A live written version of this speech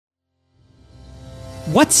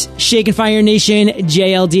What's shaking Fire Nation?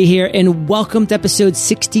 JLD here, and welcome to episode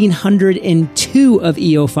 1602 of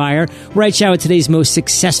EO Fire, where I chat with today's most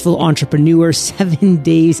successful entrepreneur 7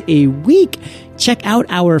 days a week. Check out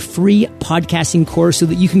our free podcasting course so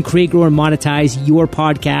that you can create, grow, and monetize your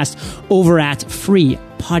podcast over at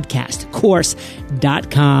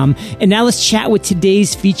freepodcastcourse.com. And now let's chat with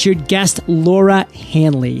today's featured guest, Laura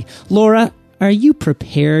Hanley. Laura, are you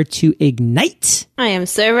prepared to ignite? I am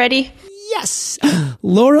so ready. Yes.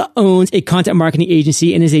 Laura owns a content marketing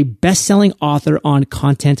agency and is a best-selling author on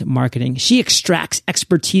content marketing. She extracts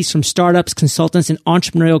expertise from startups, consultants, and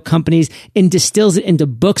entrepreneurial companies and distills it into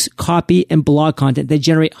books, copy, and blog content that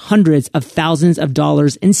generate hundreds of thousands of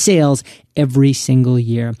dollars in sales every single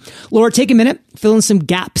year. Laura, take a minute, fill in some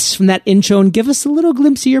gaps from that intro, and give us a little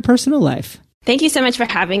glimpse of your personal life. Thank you so much for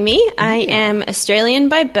having me. I am Australian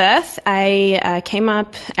by birth. I came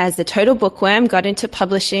up as a total bookworm, got into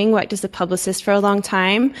publishing, worked as a publicist for a long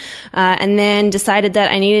time, and then decided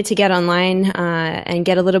that I needed to get online and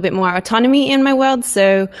get a little bit more autonomy in my world.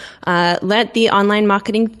 So learnt the online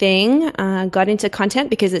marketing thing, got into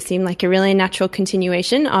content because it seemed like a really natural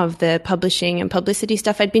continuation of the publishing and publicity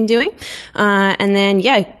stuff I'd been doing. And then,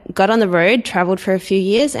 got on the road, traveled for a few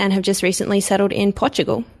years, and have just recently settled in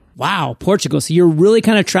Portugal. Wow, Portugal. So you're really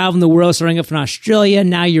kind of traveling the world, starting up from Australia.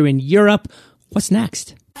 Now you're in Europe. What's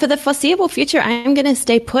next? For the foreseeable future, I'm going to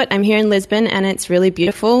stay put. I'm here in Lisbon and it's really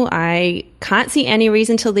beautiful. I can't see any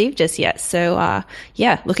reason to leave just yet. So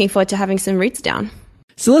looking forward to having some roots down.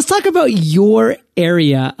 So let's talk about your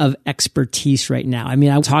area of expertise right now. I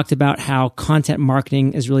mean, I talked about how content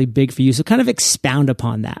marketing is really big for you. So kind of expound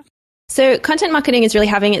upon that. So content marketing is really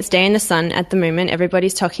having its day in the sun at the moment.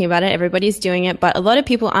 Everybody's talking about it. Everybody's doing it, but a lot of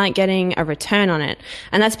people aren't getting a return on it.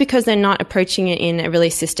 And that's because they're not approaching it in a really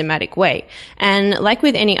systematic way. And like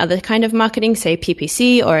with any other kind of marketing, say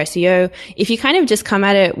PPC or SEO, if you kind of just come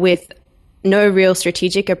at it with no real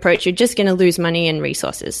strategic approach, you're just going to lose money and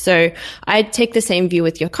resources. So I take the same view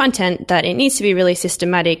with your content, that it needs to be really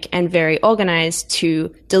systematic and very organized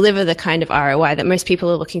to deliver the kind of ROI that most people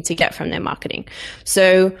are looking to get from their marketing.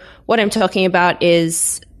 So what I'm talking about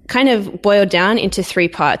is kind of boiled down into three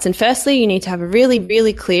parts. And firstly, you need to have a really,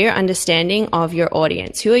 really clear understanding of your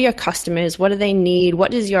audience. Who are your customers? What do they need? What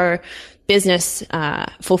does your business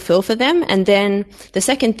fulfill for them? And then the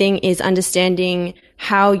second thing is understanding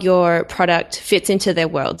how your product fits into their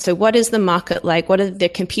world. So what is the market like? What are the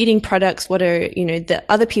competing products? What are, the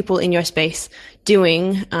other people in your space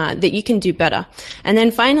doing that you can do better? And then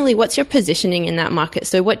finally, what's your positioning in that market?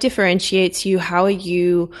 So what differentiates you? How are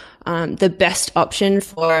you the best option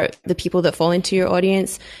for the people that fall into your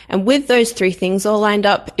audience? And with those three things all lined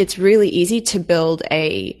up, it's really easy to build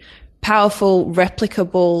a powerful,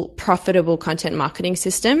 replicable, profitable content marketing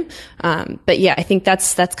system. I think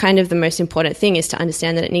that's kind of the most important thing, is to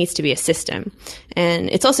understand that it needs to be a system. And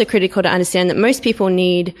it's also critical to understand that most people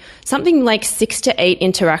need something like 6 to 8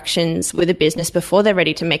 interactions with a business before they're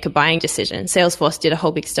ready to make a buying decision. Salesforce did a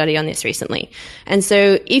whole big study on this recently. And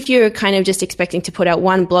so if you're kind of just expecting to put out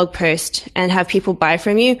one blog post and have people buy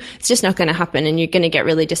from you, it's just not going to happen, and you're going to get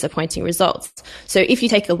really disappointing results. So if you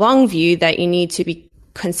take the long view that you need to be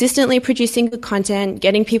consistently producing good content,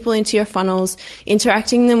 getting people into your funnels,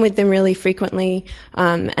 interacting with them really frequently,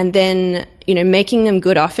 and then, making them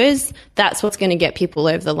good offers, that's what's going to get people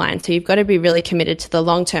over the line. So you've got to be really committed to the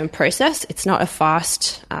long-term process. It's not a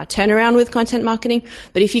fast turnaround with content marketing,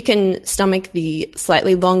 but if you can stomach the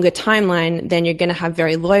slightly longer timeline, then you're going to have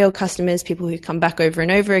very loyal customers, people who come back over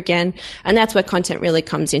and over again. And that's where content really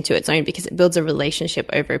comes into its own, because it builds a relationship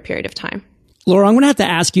over a period of time. Laura, I'm going to have to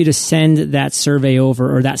ask you to send that survey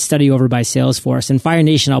over, or that study over by Salesforce. And Fire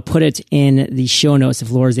Nation, I'll put it in the show notes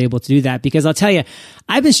if Laura's able to do that, because I'll tell you,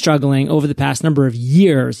 I've been struggling over the past number of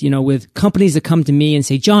years, with companies that come to me and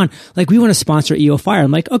say, John, we want to sponsor EO Fire.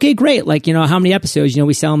 I'm like, okay, great. How many episodes?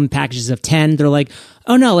 We sell them packages of 10. They're like,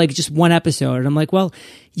 oh no, just one episode. And I'm like, well,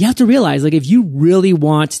 you have to realize, if you really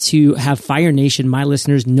want to have Fire Nation, my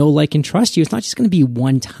listeners, know, like, and trust you, it's not just going to be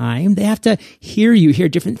one time. They have to hear you, hear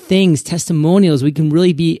different things, testimonials. We can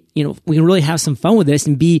really be, we can really have some fun with this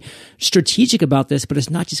and be strategic about this, but it's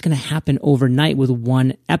not just going to happen overnight with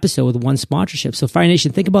one episode, with one sponsorship. So Fire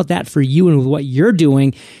Nation, think about that for you and with what you're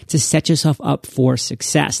doing to set yourself up for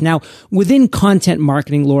success. Now, within content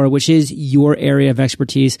marketing, Laura, which is your area of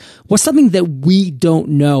expertise, what's something that we don't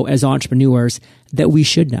know as entrepreneurs that we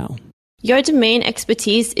should know? Your domain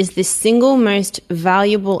expertise is the single most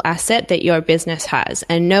valuable asset that your business has,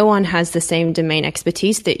 and no one has the same domain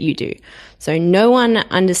expertise that you do. So no one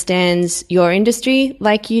understands your industry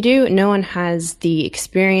like you do. No one has the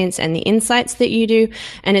experience and the insights that you do.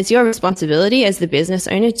 And it's your responsibility as the business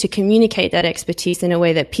owner to communicate that expertise in a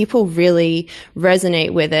way that people really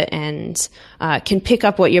resonate with it and can pick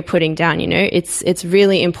up what you're putting down. You know, it's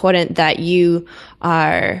really important that you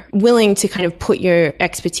are willing to kind of put your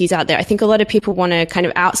expertise out there. I think a lot of people want to kind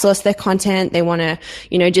of outsource their content. They want to,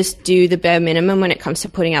 you know, just do the bare minimum when it comes to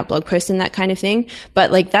putting out blog posts and that kind of thing.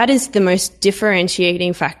 But like that is the most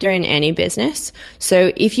differentiating factor in any business.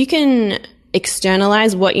 So if you can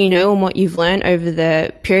externalize what you know and what you've learned over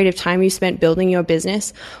the period of time you spent building your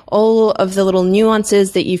business, all of the little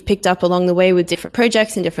nuances that you've picked up along the way with different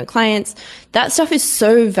projects and different clients, that stuff is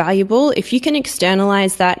so valuable. If you can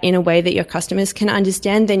externalize that in a way that your customers can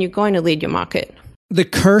understand, then you're going to lead your market. The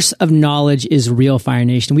curse of knowledge is real, Fire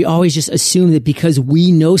Nation. We always just assume that because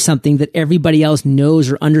we know something that everybody else knows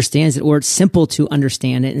or understands it, or it's simple to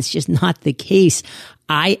understand it. And it's just not the case.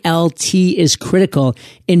 ILT is critical.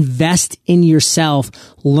 Invest in yourself,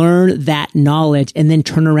 learn that knowledge, and then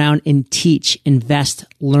turn around and teach. Invest,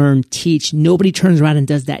 learn, teach. Nobody turns around and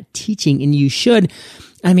does that teaching, and you should.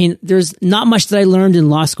 I mean, there's not much that I learned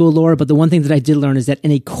in law school, Laura, but the one thing that I did learn is that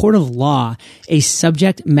in a court of law, a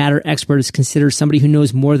subject matter expert is considered somebody who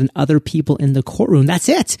knows more than other people in the courtroom. That's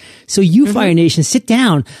it. So you, Fire Nation, sit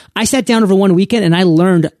down. I sat down over one weekend and I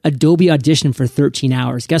learned Adobe Audition for 13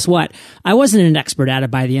 hours. Guess what? I wasn't an expert at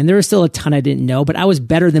it by the end. There was still a ton I didn't know, but I was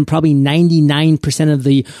better than probably 99% of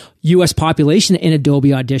the U.S. population in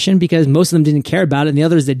Adobe Audition because most of them didn't care about it, and the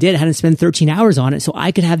others that did hadn't spent 13 hours on it. So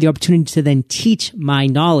I could have the opportunity to then teach my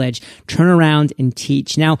knowledge, turn around and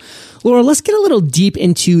teach. Now, Laura, let's get a little deep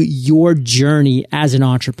into your journey as an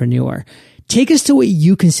entrepreneur. Take us to what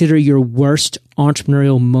you consider your worst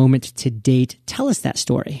entrepreneurial moment to date. Tell us that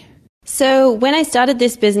story. So when I started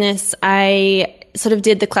this business, I sort of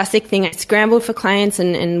did the classic thing. I scrambled for clients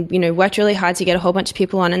and, you know, worked really hard to get a whole bunch of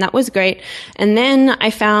people on, and that was great. And then I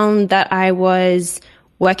found that I was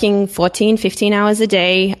working 14, 15 hours a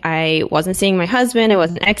day. I wasn't seeing my husband. I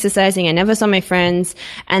wasn't exercising. I never saw my friends.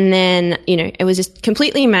 And then, you know, it was just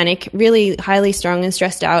completely manic, really highly strung and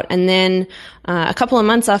stressed out. And then a couple of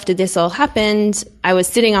months after this all happened, I was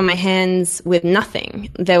sitting on my hands with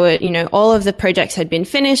nothing. There were, you know, all of the projects had been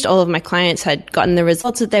finished. All of my clients had gotten the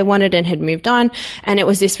results that they wanted and had moved on. And it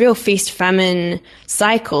was this real feast-famine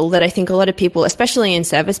cycle that I think a lot of people, especially in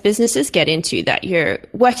service businesses, get into, that you're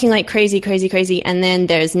working like crazy, and then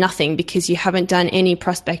there's nothing because you haven't done any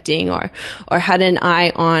prospecting or had an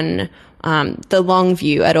eye on the long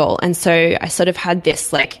view at all. And so I sort of had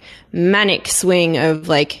this like manic swing of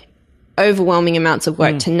like overwhelming amounts of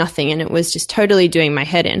work to nothing. And it was just totally doing my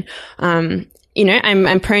head in. You know,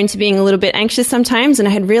 I'm prone to being a little bit anxious sometimes, and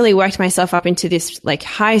I had really worked myself up into this like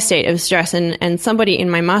high state of stress. And somebody in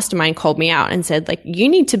my mastermind called me out and said, like, you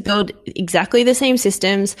need to build exactly the same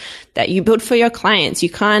systems that you build for your clients. You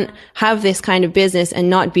can't have this kind of business and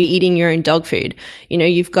not be eating your own dog food. You know,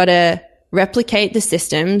 you've got to replicate the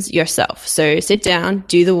systems yourself. So sit down,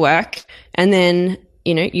 do the work, and then,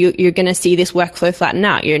 you know, you're going to see this workflow flatten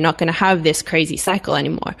out. You're not going to have this crazy cycle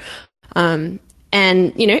anymore.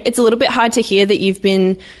 And, you know, it's a little bit hard to hear that you've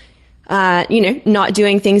been, you know, not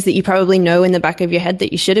doing things that you probably know in the back of your head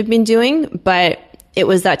that you should have been doing. But it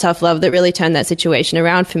was that tough love that really turned that situation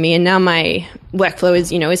around for me. And now my workflow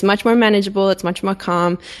is, you know, is much more manageable. It's much more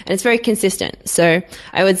calm, and it's very consistent. So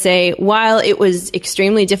I would say while it was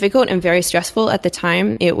extremely difficult and very stressful at the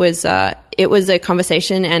time, it was a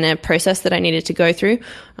conversation and a process that I needed to go through.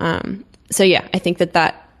 So yeah, I think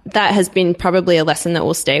that has been probably a lesson that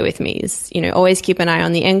will stay with me is, you know, always keep an eye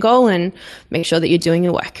on the end goal and make sure that you're doing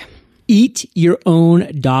your work. Eat your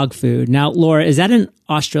own dog food. Now, Laura, is that an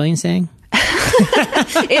Australian saying?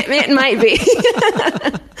 It might be.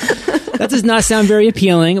 That does not sound very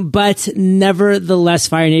appealing, but nevertheless,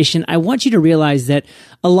 Fire Nation, I want you to realize that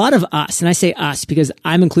a lot of us, and I say us because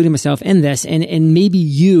I'm including myself in this, and maybe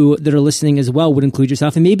you that are listening as well would include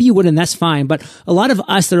yourself, and maybe you wouldn't, that's fine, but a lot of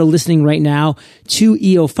us that are listening right now to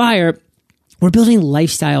EO Fire, we're building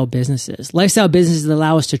lifestyle businesses that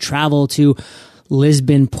allow us to travel to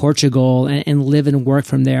Lisbon, Portugal, and live and work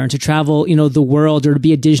from there, and to travel, the world, or to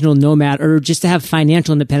be a digital nomad, or just to have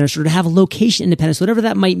financial independence, or to have location independence, whatever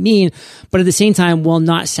that might mean. But at the same time, while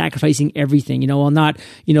not sacrificing everything, while not,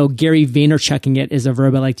 Gary Vaynerchucking it is a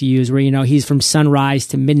verb I like to use, where, he's from sunrise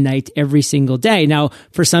to midnight every single day. Now,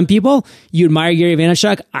 for some people, you admire Gary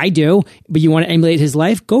Vaynerchuk. I do, but you want to emulate his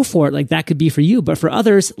life, go for it. Like, that could be for you. But for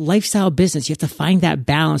others, lifestyle business, you have to find that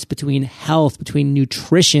balance between health, between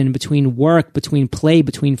nutrition, between work, between play,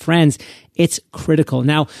 between friends. It's critical.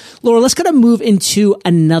 Now, Laura, let's kind of move into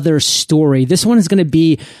another story. This one is going to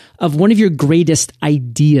be of one of your greatest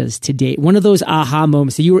ideas to date, one of those aha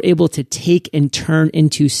moments that you were able to take and turn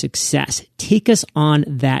into success. Take us on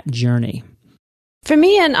that journey. For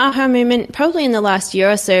me, an aha moment probably in the last year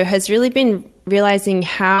or so has really been realizing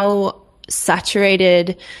how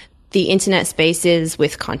saturated the internet space is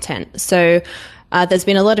with content. So there's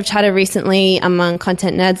been a lot of chatter recently among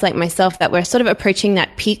content nerds like myself that we're sort of approaching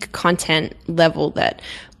that peak content level that,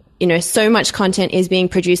 so much content is being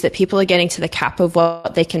produced that people are getting to the cap of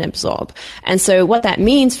what they can absorb. And so what that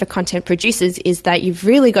means for content producers is that you've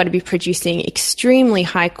really got to be producing extremely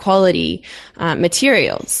high quality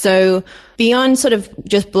material. So beyond sort of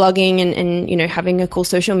just blogging and having a cool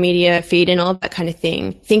social media feed and all of that kind of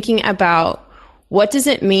thing, thinking about what does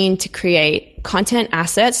it mean to create content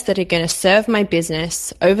assets that are going to serve my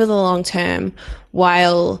business over the long term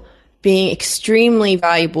while being extremely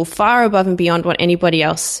valuable, far above and beyond what anybody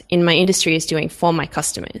else in my industry is doing for my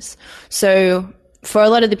customers. So for a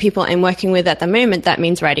lot of the people I'm working with at the moment, that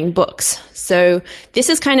means writing books. So this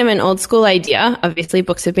is kind of an old school idea. Obviously,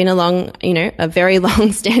 books have been a very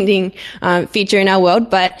long standing feature in our world,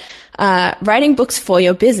 but writing books for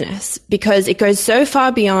your business, because it goes so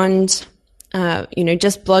far beyond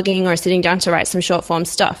just blogging or sitting down to write some short form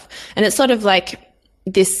stuff. And it's sort of like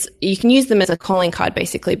this, you can use them as a calling card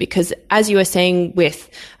basically, because as you were saying with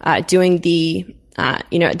doing the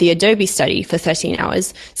Adobe study for 13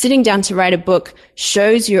 hours, sitting down to write a book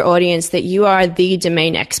shows your audience that you are the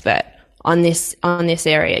domain expert on this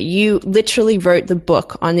area. You literally wrote the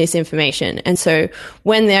book on this information. And so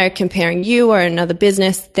when they're comparing you or another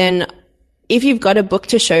business, then if you've got a book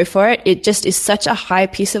to show for it, it just is such a high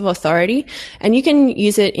piece of authority, and you can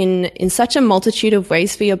use it in such a multitude of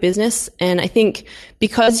ways for your business. And I think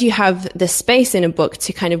because you have the space in a book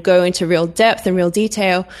to kind of go into real depth and real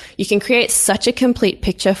detail, you can create such a complete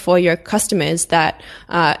picture for your customers that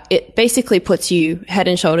it basically puts you head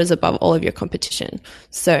and shoulders above all of your competition.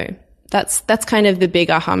 So that's kind of the big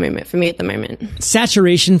aha moment for me at the moment.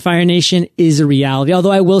 Saturation, Fire Nation, is a reality.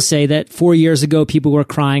 Although I will say that 4 years ago, people were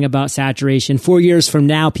crying about saturation. 4 years from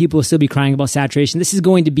now, people will still be crying about saturation. This is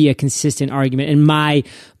going to be a consistent argument in my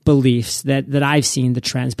beliefs that I've seen the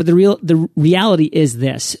trends. But the reality is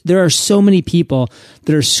this: there are so many people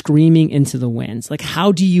that are screaming into the winds. Like,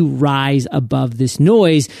 how do you rise above this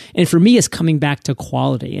noise? And for me, it's coming back to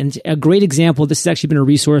quality. And a great example, this has actually been a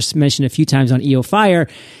resource mentioned a few times on EO Fire,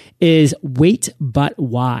 is Wait But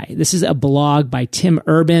Why. This is a blog by Tim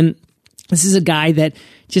Urban. This is a guy that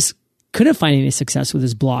just couldn't find any success with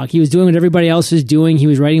his blog. He was doing what everybody else was doing. He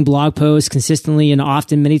was writing blog posts consistently and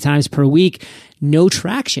often, many times per week. No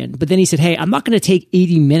traction. But then he said, hey, I'm not going to take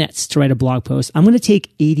 80 minutes to write a blog post. I'm going to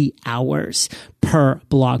take 80 hours per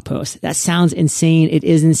blog post. That sounds insane. It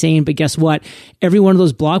is insane. But guess what? Every one of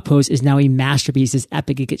those blog posts is now a masterpiece. It's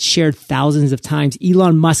epic. It gets shared thousands of times.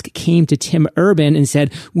 Elon Musk came to Tim Urban and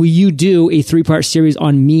said, will you do a 3-part series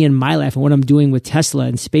on me and my life and what I'm doing with Tesla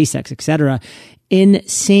and SpaceX, etc.?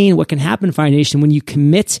 Insane what can happen, Fire Nation, when you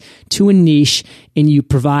commit to a niche and you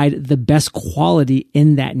provide the best quality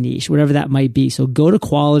in that niche, whatever that might be. So go to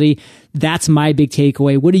quality. That's my big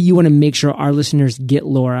takeaway. What do you want to make sure our listeners get,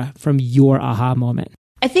 Laura, from your aha moment?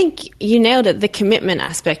 I think you nailed it. The commitment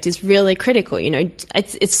aspect is really critical.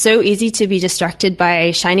 It's so easy to be distracted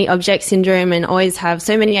by shiny object syndrome and always have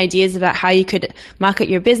so many ideas about how you could market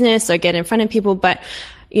your business or get in front of people. But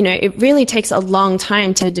it really takes a long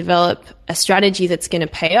time to develop a strategy that's going to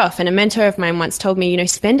pay off. And a mentor of mine once told me,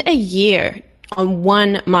 spend a year on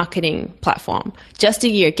one marketing platform, just a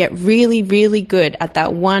year, get really, really good at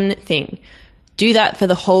that one thing. Do that for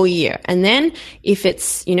the whole year. And then if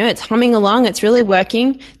it's, it's humming along, it's really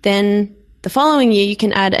working, then the following year you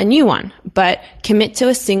can add a new one, but commit to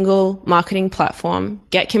a single marketing platform,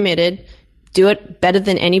 get committed, do it better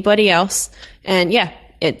than anybody else. And yeah,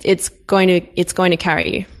 it's going to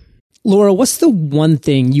carry you. Laura, what's the one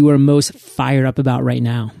thing you are most fired up about right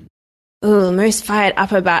now? Oh, most fired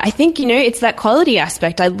up about. I think, it's that quality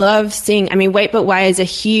aspect. I love seeing, Wait But Why is a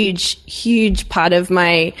huge, huge part of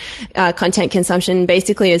my content consumption.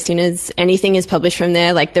 Basically, as soon as anything is published from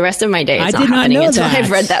there, like the rest of my day is not happening until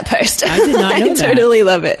I've read that post. I did not know I totally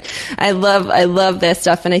love it. I love their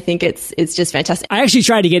stuff, and I think it's just fantastic. I actually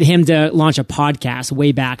tried to get him to launch a podcast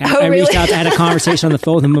way back. I reached out, I had a conversation on the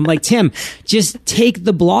phone with him. I'm like, Tim, just take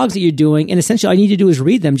the blogs that you're doing, and essentially all you need to do is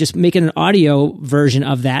read them. Just make it an audio version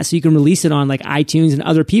of that so you can release it on like iTunes and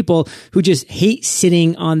other people who just hate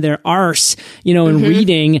sitting on their arse, and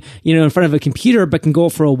reading, in front of a computer, but can go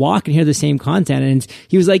for a walk and hear the same content. And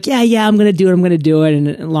he was like, yeah, I'm going to do it.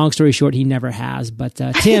 And long story short, he never has. But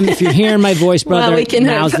Tim, if you're hearing my voice, brother,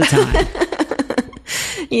 now's the time.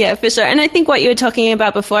 Yeah, for sure. And I think what you were talking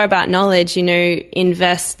about before about knowledge,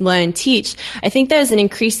 invest, learn, teach. I think there's an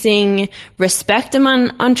increasing respect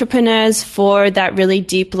among entrepreneurs for that really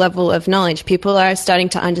deep level of knowledge. People are starting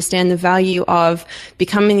to understand the value of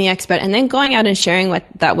becoming the expert and then going out and sharing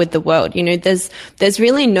that with the world. There's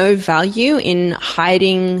really no value in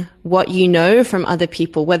hiding what you know from other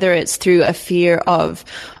people, whether it's through a fear of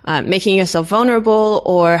making yourself vulnerable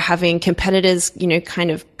or having competitors,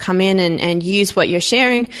 kind of come in and use what you're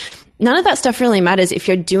sharing. None of that stuff really matters if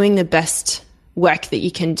you're doing the best work that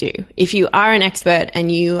you can do. If you are an expert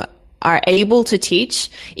and you are able to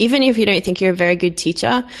teach, even if you don't think you're a very good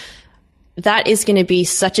teacher, that is going to be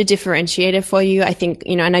such a differentiator for you. I think,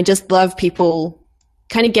 and I just love people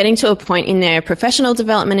kind of getting to a point in their professional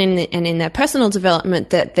development and in their personal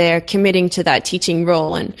development that they're committing to that teaching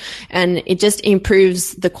role. And it just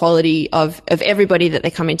improves the quality of everybody that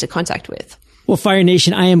they come into contact with. Well, Fire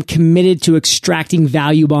Nation, I am committed to extracting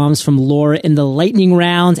value bombs from Laura in the lightning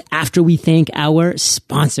round after we thank our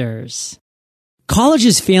sponsors. College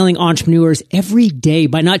is failing entrepreneurs every day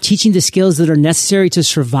by not teaching the skills that are necessary to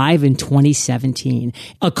survive in 2017.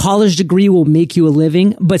 A college degree will make you a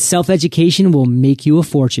living, but self-education will make you a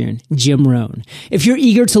fortune. Jim Rohn. If you're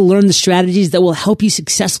eager to learn the strategies that will help you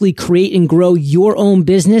successfully create and grow your own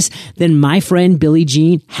business, then my friend Billy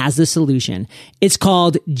Jean has the solution. It's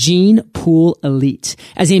called Gene Pool Elite.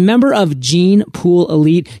 As a member of Gene Pool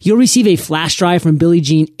Elite, you'll receive a flash drive from Billy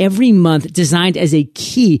Jean every month designed as a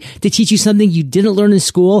key to teach you something you didn't learn in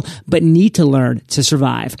school, but need to learn to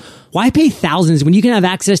survive. Why pay thousands when you can have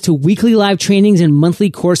access to weekly live trainings and monthly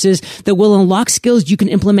courses that will unlock skills you can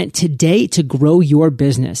implement today to grow your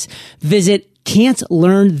business? Visit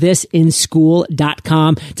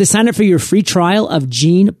can'tlearnthisInschool.com to sign up for your free trial of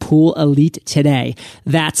Gene Pool Elite today.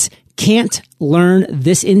 That's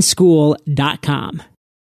can'tlearnthisInschool.com.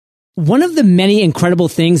 One of the many incredible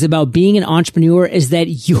things about being an entrepreneur is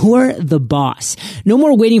that you're the boss. No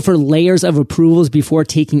more waiting for layers of approvals before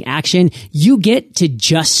taking action. You get to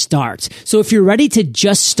just start. So if you're ready to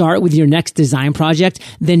just start with your next design project,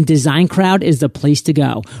 then Design Crowd is the place to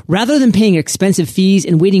go. Rather than paying expensive fees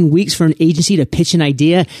and waiting weeks for an agency to pitch an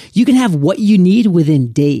idea, you can have what you need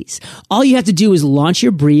within days. All you have to do is launch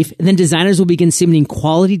your brief, and then designers will begin submitting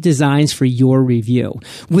quality designs for your review.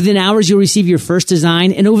 Within hours, you'll receive your first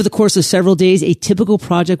design, and over the course of several days, a typical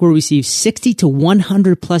project will receive 60 to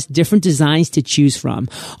 100 plus different designs to choose from.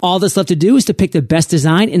 All that's left to do is to pick the best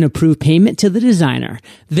design and approve payment to the designer.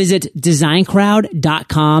 Visit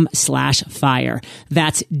designcrowd.com/fire.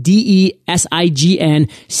 That's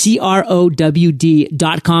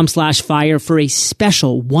DESIGNCROWD.com/fire for a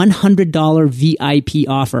special $100 VIP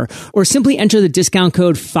offer, or simply enter the discount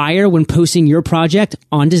code FIRE when posting your project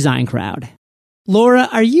on Design Crowd. Laura,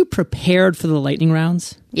 are you prepared for the lightning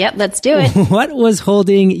rounds? Yep, let's do it. What was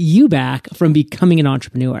holding you back from becoming an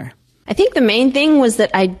entrepreneur? I think the main thing was that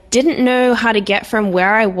I didn't know how to get from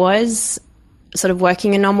where I was sort of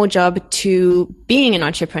working a normal job to being an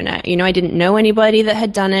entrepreneur. I didn't know anybody that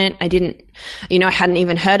had done it. I hadn't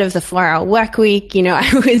even heard of the 4-hour work week.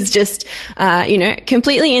 I was just,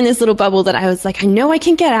 completely in this little bubble that I was like, I know I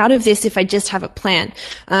can get out of this if I just have a plan.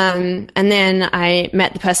 And then I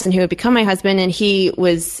met the person who would become my husband, and he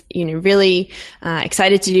was, really,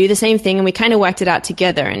 excited to do the same thing. And we kind of worked it out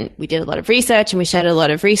together, and we did a lot of research and we shared a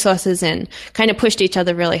lot of resources and kind of pushed each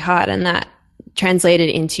other really hard. And that translated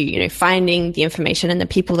into, finding the information and the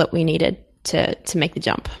people that we needed to make the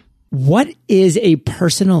jump. What is a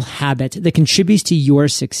personal habit that contributes to your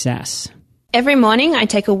success? Every morning I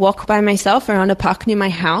take a walk by myself around a park near my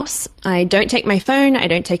house. I don't take my phone. I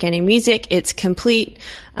don't take any music. It's complete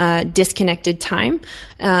disconnected time.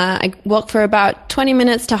 I walk for about 20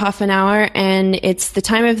 minutes to half an hour, and it's the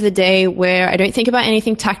time of the day where I don't think about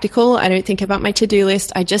anything tactical. I don't think about my to-do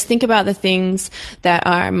list. I just think about the things that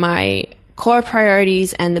are my core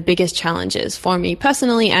priorities and the biggest challenges for me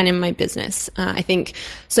personally and in my business. I think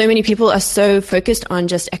so many people are so focused on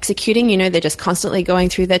just executing, they're just constantly going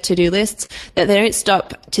through their to-do lists that they don't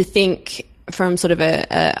stop to think from sort of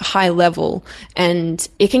a high level, and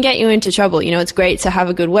it can get you into trouble. It's great to have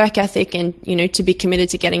a good work ethic and, to be committed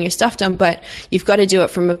to getting your stuff done, but you've got to do it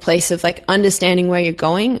from a place of like understanding where you're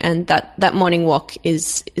going. And that morning walk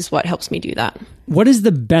is what helps me do that. What is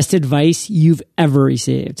the best advice you've ever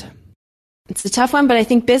received? It's a tough one, but I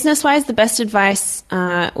think business-wise, the best advice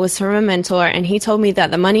was from a mentor, and he told me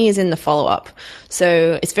that the money is in the follow-up.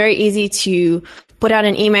 So it's very easy to put out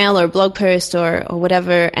an email or a blog post or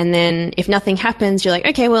whatever, and then if nothing happens, you're like,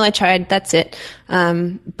 okay, well, I tried, that's it.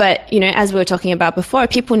 But, as we were talking about before,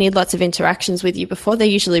 people need lots of interactions with you before they're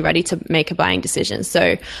usually ready to make a buying decision.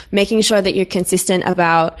 So making sure that you're consistent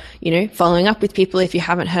about, following up with people if you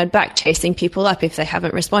haven't heard back, chasing people up if they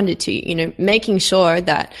haven't responded to you, making sure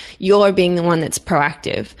that you're being the one that's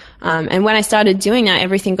proactive. And when I started doing that,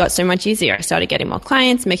 everything got so much easier. I started getting more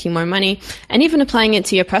clients, making more money, and even applying it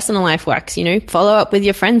to your personal life works. Follow up with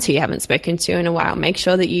your friends who you haven't spoken to in a while. Make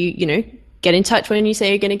sure that you get in touch when you say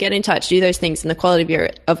you're going to get in touch. Do those things, and the quality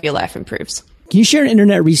of your life improves. Can you share an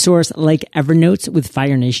internet resource like Evernote with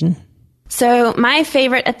Fire Nation? So my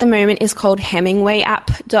favorite at the moment is called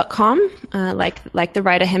HemingwayApp.com, like the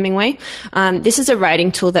writer Hemingway. This is a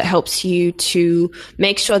writing tool that helps you to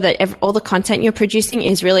make sure that all the content you're producing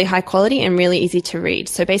is really high quality and really easy to read.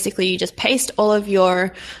 So basically you just paste all of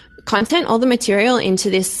your content, all the material into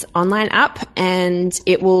this online app, and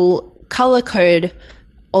it will color code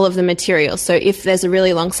all of the material. So if there's a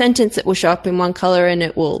really long sentence, it will show up in one color, and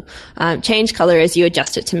it will change color as you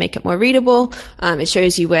adjust it to make it more readable. It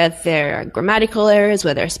shows you where there are grammatical errors,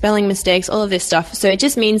 where there are spelling mistakes, all of this stuff. So it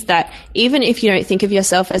just means that even if you don't think of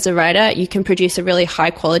yourself as a writer, you can produce a really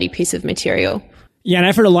high quality piece of material. Yeah, and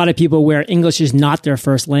I've heard a lot of people where English is not their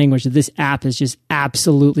first language. This app is just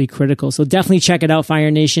absolutely critical. So definitely check it out,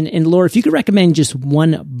 Fire Nation. And Laura, if you could recommend just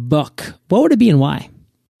one book, what would it be and why?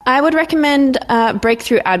 I would recommend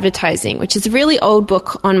Breakthrough Advertising, which is a really old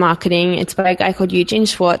book on marketing. It's by a guy called Eugene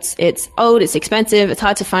Schwartz. It's old, it's expensive, it's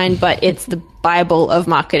hard to find, but it's the Bible of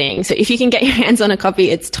marketing. So if you can get your hands on a copy,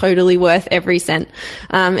 it's totally worth every cent.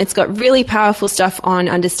 It's got really powerful stuff on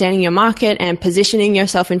understanding your market and positioning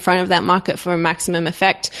yourself in front of that market for a maximum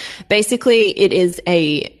effect. Basically, it is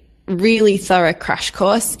a really thorough crash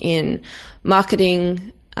course in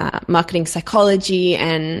marketing psychology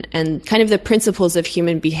and kind of the principles of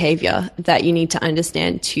human behavior that you need to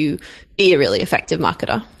understand to be a really effective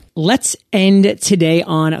marketer. Let's end today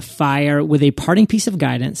on fire with a parting piece of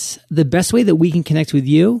guidance, the best way that we can connect with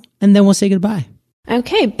you, and then we'll say goodbye.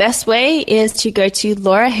 Okay, best way is to go to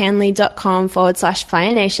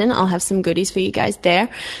laurahanley.com/Fire Nation. I'll have some goodies for you guys there.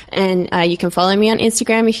 And you can follow me on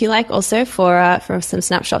Instagram if you like, also for some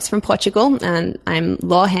snapshots from Portugal. And I'm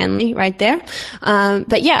Laura Hanley right there.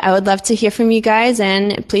 But yeah, I would love to hear from you guys,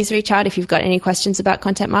 and please reach out if you've got any questions about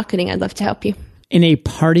content marketing. I'd love to help you. In a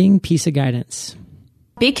parting piece of guidance,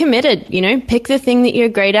 be committed, pick the thing that you're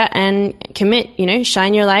great at and commit,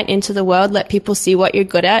 shine your light into the world. Let people see what you're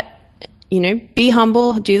good at. Be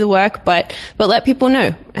humble, do the work, but let people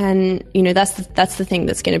know. And, that's the thing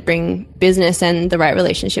that's going to bring business and the right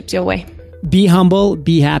relationships your way. Be humble,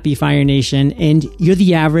 be happy, Fire Nation. And you're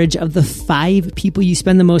the average of the 5 people you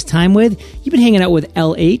spend the most time with. You've been hanging out with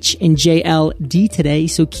LH and JLD today,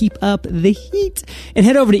 so keep up the heat. And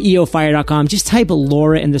head over to eofire.com. Just type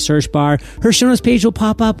Laura in the search bar. Her show notes page will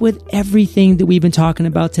pop up with everything that we've been talking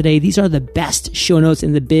about today. These are the best show notes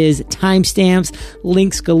in the biz. Timestamps,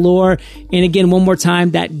 links galore. And again, one more time,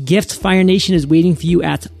 that gift, Fire Nation, is waiting for you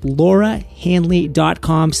at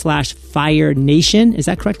laurahanley.com/Fire Nation. Is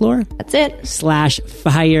that correct, Laura? That's it.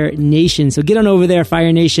 /Fire Nation. So get on over there,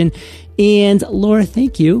 Fire Nation. And Laura,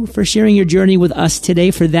 thank you for sharing your journey with us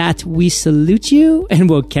today. For that, we salute you, and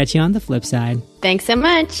we'll catch you on the flip side. Thanks so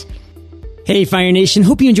much. Hey, Fire Nation.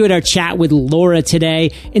 Hope you enjoyed our chat with Laura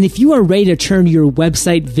today. And if you are ready to turn your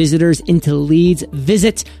website visitors into leads,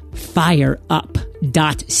 visit fireup.co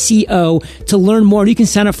to learn more. You can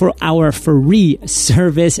sign up for our free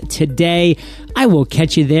service today. I will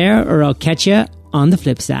catch you there, or I'll catch you on the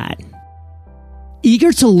flip side.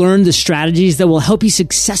 Eager to learn the strategies that will help you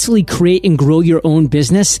successfully create and grow your own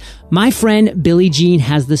business? My friend Billie Jean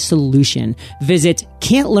has the solution. Visit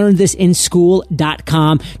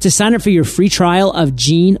can'tlearnthisInSchool.com to sign up for your free trial of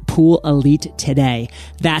Gene Pool Elite today.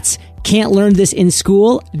 That's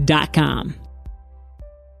can'tlearnthisInSchool.com.